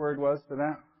Greek word was for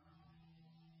that?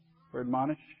 For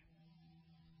admonish?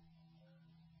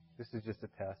 This is just a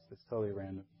test. It's totally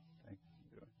random.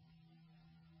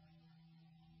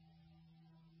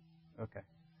 Okay.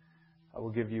 I will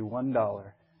give you $1.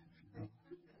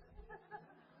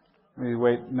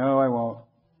 Wait. No, I won't.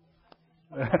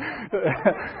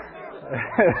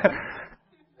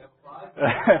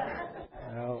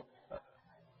 No.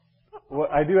 Well,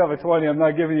 I do have a 20. I'm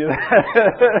not giving you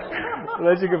that.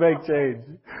 Unless you can make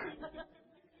change.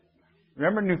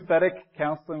 Remember nouthetic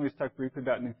counseling? We talked briefly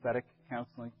about nouthetic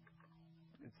counseling.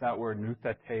 It's that word,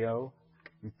 noutheteo,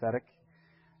 nouthetic.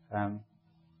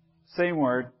 Same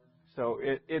word. So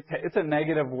it's a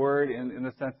negative word in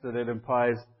the sense that it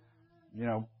implies,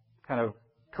 kind of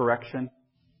correction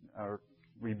or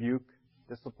rebuke,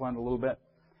 discipline a little bit.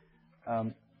 I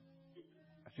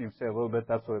shouldn't even say a little bit,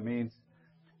 that's what it means.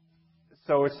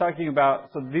 So it's talking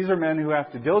about, so these are men who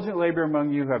have to diligently labor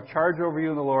among you, who have charge over you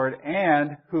in the Lord,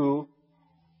 and who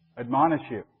admonish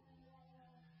you.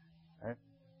 Right?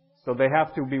 So they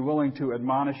have to be willing to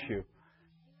admonish you.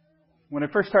 When I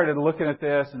first started looking at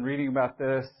this and reading about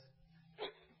this,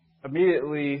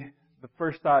 immediately the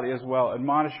first thought is, well,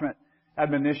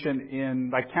 admonition in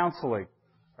like counseling,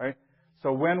 right?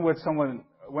 So when would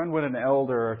an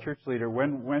elder or a church leader,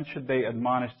 when should they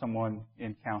admonish someone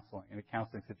in counseling, in a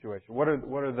counseling situation? What are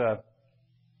the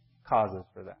causes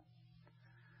for that?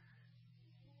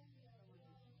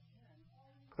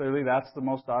 Clearly, that's the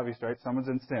most obvious, right? Someone's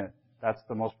in sin. That's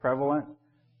the most prevalent,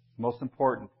 most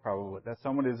important, probably, that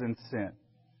someone is in sin.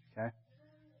 Okay?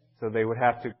 So they would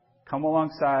have to come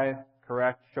alongside,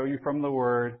 correct, show you from the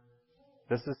Word,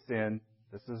 this is sin,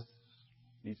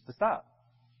 needs to stop.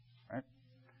 Right?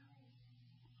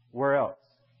 Where else?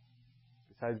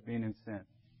 Besides being in sin,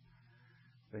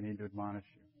 they need to admonish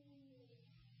you.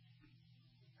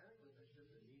 I think there's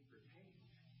just a need for change,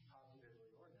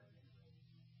 positively or negatively.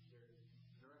 There's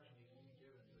direction needs to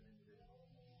be given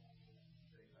to an individual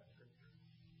based on Scripture.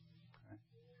 Okay.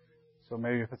 So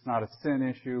maybe if it's not a sin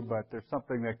issue, but there's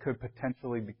something that could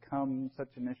potentially become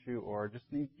such an issue, or you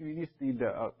just need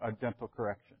a gentle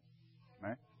correction.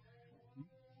 Right?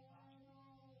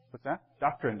 What's that?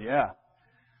 Doctrine, yeah.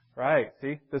 Right.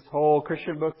 See, this whole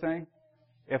Christian book thing.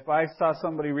 If I saw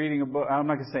somebody reading a book, I'm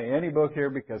not going to say any book here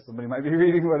because somebody might be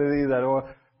reading one of these. I don't want,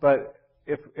 but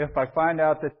if I find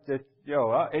out that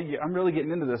I'm really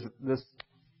getting into this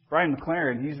Brian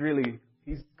McLaren,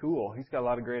 he's cool. He's got a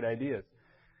lot of great ideas.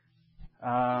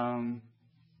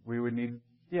 We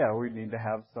need to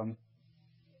have some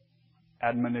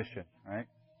admonition, right?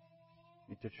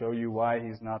 Need to show you why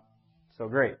he's not so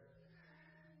great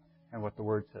and what the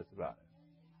Word says about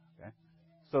it. Okay?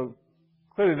 So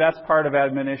clearly that's part of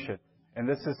admonition. And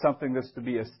this is something that's to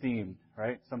be esteemed,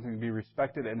 right? Something to be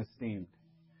respected and esteemed.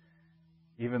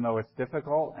 Even though it's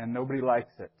difficult and nobody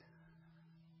likes it.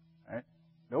 Right?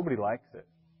 Nobody likes it.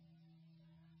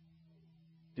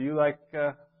 Do you like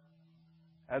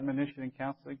admonition and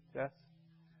counseling, Jess?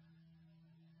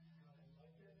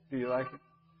 Do you like it?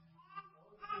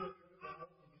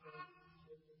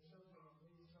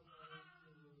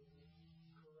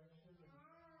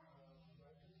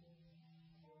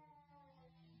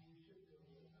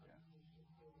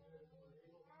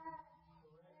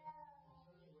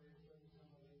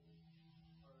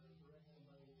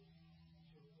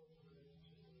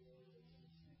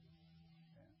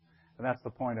 And that's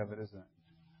the point of it, isn't it?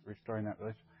 Restoring that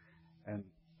relationship. And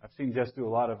I've seen Jess do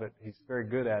a lot of it. He's very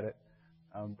good at it.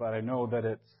 But I know that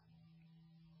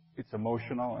it's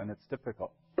emotional and it's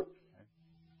difficult. Okay?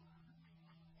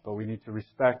 But we need to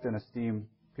respect and esteem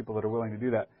people that are willing to do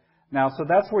that. Now, so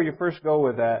that's where you first go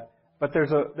with that. But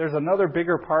there's another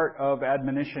bigger part of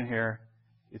admonition here.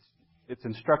 It's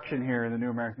instruction here in the New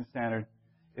American Standard.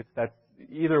 It's that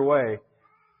either way.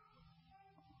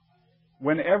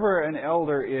 Whenever an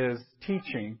elder is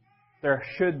teaching, there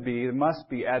must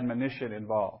be admonition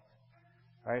involved.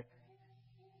 Right?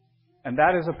 And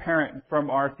that is apparent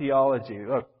from our theology.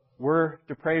 Look, we're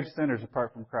depraved sinners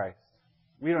apart from Christ.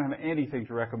 We don't have anything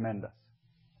to recommend us.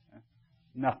 Okay?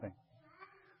 Nothing.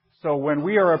 So when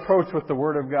we are approached with the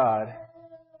Word of God,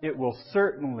 it will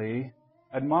certainly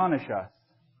admonish us.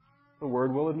 The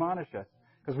Word will admonish us.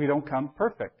 Because we don't come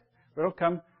perfect. We don't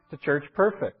come to church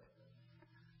perfect.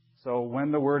 So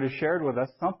when the Word is shared with us,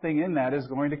 something in that is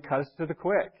going to cut us to the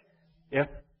quick. If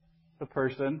the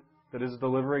person that is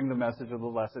delivering the message of the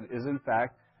lesson is in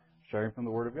fact sharing from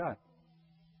the Word of God.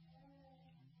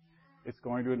 It's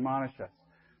going to admonish us.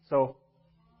 So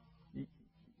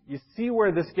you see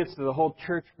where this gets to the whole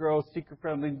church growth,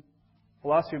 seeker-friendly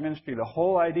philosophy of ministry, the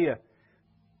whole idea.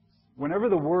 Whenever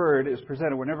the Word is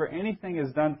presented, whenever anything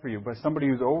is done for you by somebody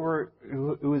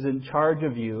who is in charge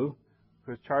of you,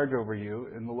 who has charge over you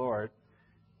in the Lord,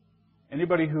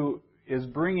 anybody who is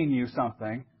bringing you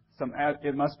something,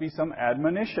 it must be some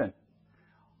admonition.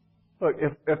 Look,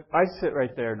 if I sit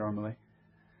right there normally,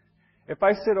 if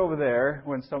I sit over there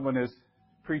when someone is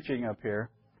preaching up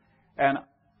here, and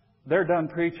they're done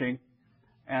preaching,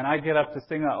 and I get up to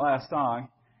sing that last song,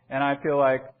 and I feel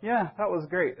like, yeah, that was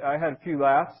great. I had a few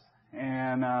laughs,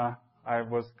 and I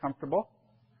was comfortable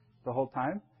the whole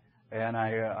time, and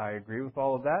I agree with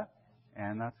all of that.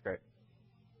 And that's great.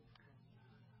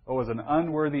 It was an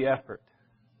unworthy effort.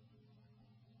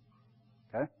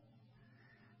 Okay?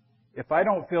 If I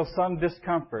don't feel some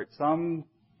discomfort, some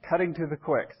cutting to the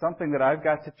quick, something that I've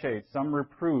got to change, some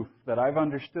reproof that I've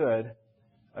understood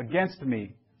against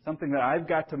me, something that I've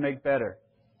got to make better,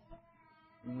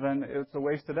 then it's a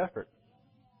wasted effort.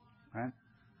 Right?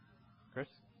 Chris?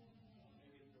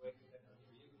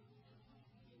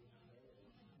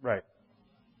 Right.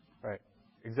 Right.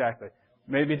 Exactly.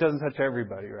 Maybe it doesn't touch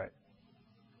everybody, right?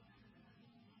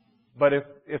 But if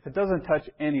it doesn't touch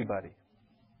anybody,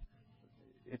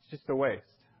 it's just a waste,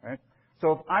 right?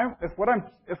 So if what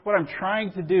I'm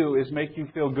trying to do is make you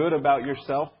feel good about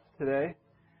yourself today,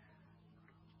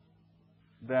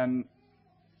 then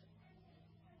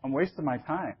I'm wasting my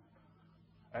time.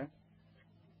 Right?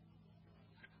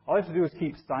 All I have to do is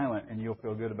keep silent and you'll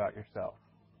feel good about yourself.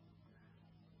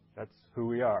 That's who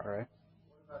we are, right?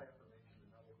 What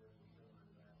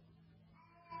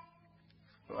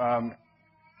about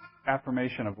affirmation?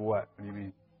 Affirmation of what? What do you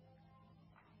mean?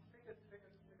 Pick a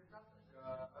topic.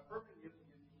 Affirming you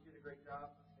did a great job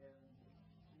in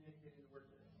communicating the word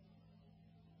today.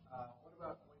 What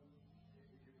about when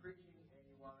if you're preaching and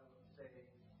you want to say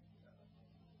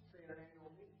at an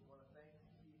annual meeting, you want to thank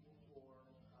people for,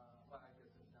 well, I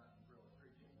guess it's not really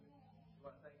preaching. You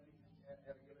want to thank people at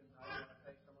a given time. You want to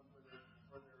thank someone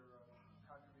for their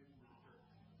contribution to the church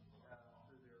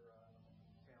through their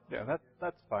family. Yeah,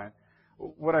 that's fine.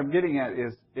 What I'm getting at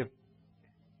is if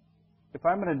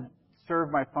I'm going to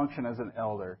serve my function as an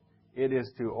elder, it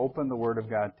is to open the Word of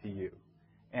God to you.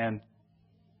 And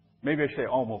maybe I should say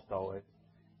almost always,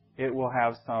 it will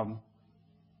have some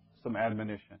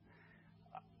admonition.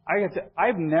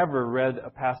 I've never read a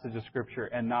passage of Scripture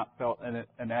and not felt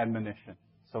an admonition.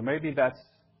 So maybe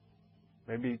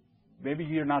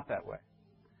you're not that way.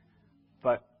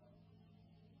 But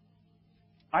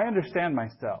I understand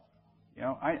myself. You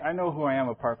know, I know who I am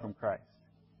apart from Christ.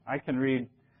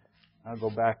 I'll go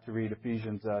back to read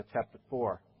Ephesians chapter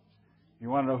 4. You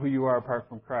want to know who you are apart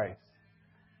from Christ.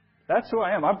 That's who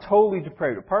I am. I'm totally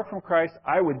depraved. Apart from Christ,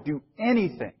 I would do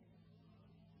anything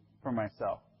for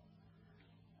myself.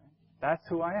 That's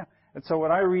who I am. And so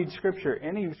when I read Scripture,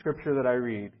 any Scripture that I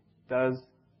read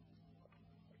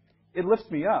it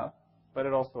lifts me up, but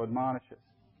it also admonishes.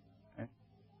 Okay?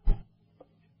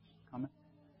 Comment?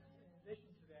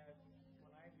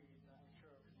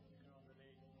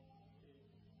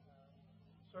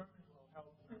 Sermons will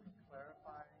help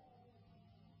clarify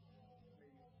the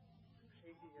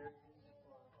shaky areas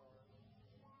or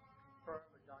confirm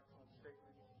a doctrinal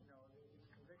statement. You know, the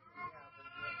conviction we have, but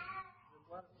there's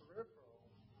a lot of peripheral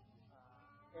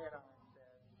add-ons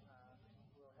that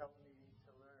will help me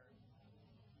to learn.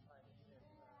 Like if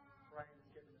Brian is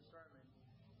giving a sermon,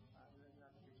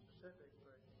 not to be specific,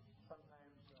 but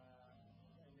sometimes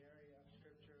an area of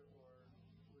Scripture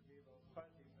would be a little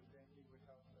fuzzy, but then he would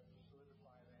help to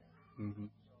solidify that.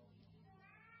 Mm-hmm. So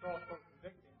it's also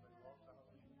convicting, but it also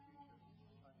helps you in the future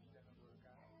understand the Word of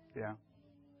God. Yeah.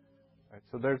 Right.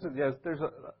 So there's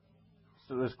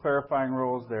clarifying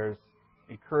rules. There's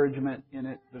encouragement in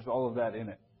it. There's all of that in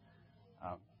it.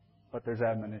 But there's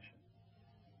admonition.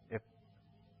 If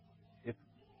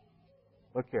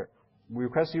look here, we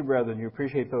request you, brethren, you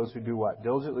appreciate those who do what?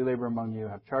 Diligently labor among you,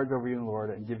 have charge over you in the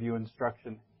Lord, and give you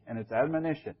instruction. And it's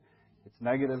admonition. It's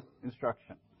negative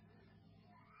instruction.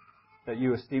 That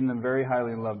you esteem them very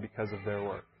highly in love because of their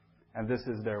work. And this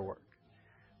is their work.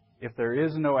 If there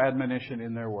is no admonition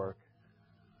in their work,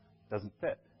 it doesn't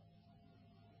fit.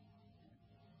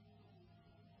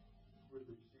 Would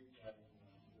we see that in the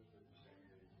same way?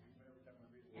 Even every time we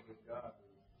read the Word of God,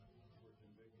 we're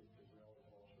convicted because we all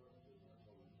fall short of it. That's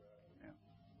all we've got. Yeah.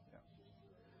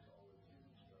 It's always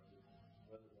instructed,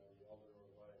 whether by the elder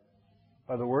or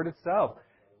By the Word itself.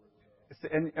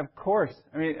 And of course,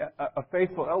 I mean, a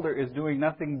faithful elder is doing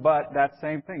nothing but that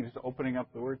same thing, just opening up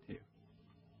the Word to you.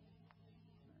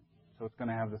 So it's going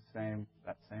to have that same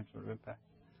sort of impact.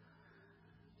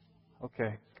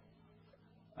 Okay.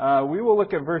 We will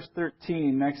look at verse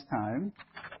 13 next time,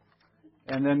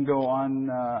 and then go on.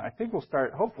 I think we'll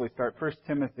hopefully start 1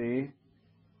 Timothy,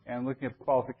 and looking at the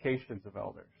qualifications of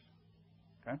elders.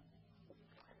 Okay.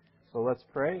 So let's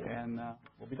pray, and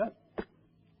we'll be done.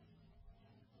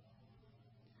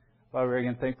 Father, we're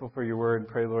again thankful for your word and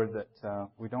pray, Lord, that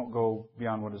we don't go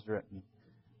beyond what is written.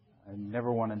 I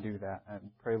never want to do that. And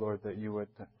pray, Lord, that you would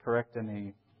correct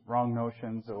any wrong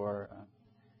notions or,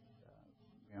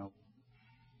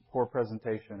 poor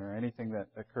presentation or anything that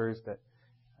occurs that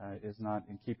is not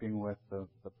in keeping with the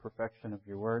perfection of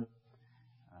your word.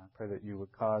 Pray that you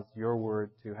would cause your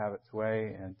word to have its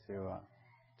way and to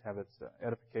have its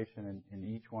edification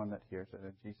in each one that hears it.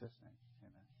 In Jesus' name.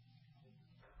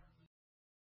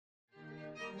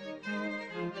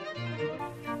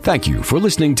 Thank you for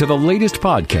listening to the latest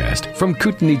podcast from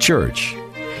Kootenai Church.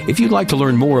 If you'd like to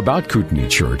learn more about Kootenai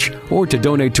Church or to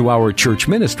donate to our church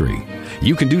ministry,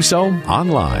 you can do so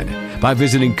online by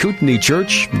visiting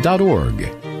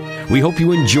kootenaichurch.org. We hope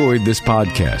you enjoyed this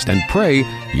podcast and pray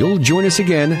you'll join us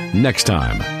again next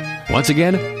time. Once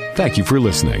again, thank you for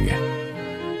listening.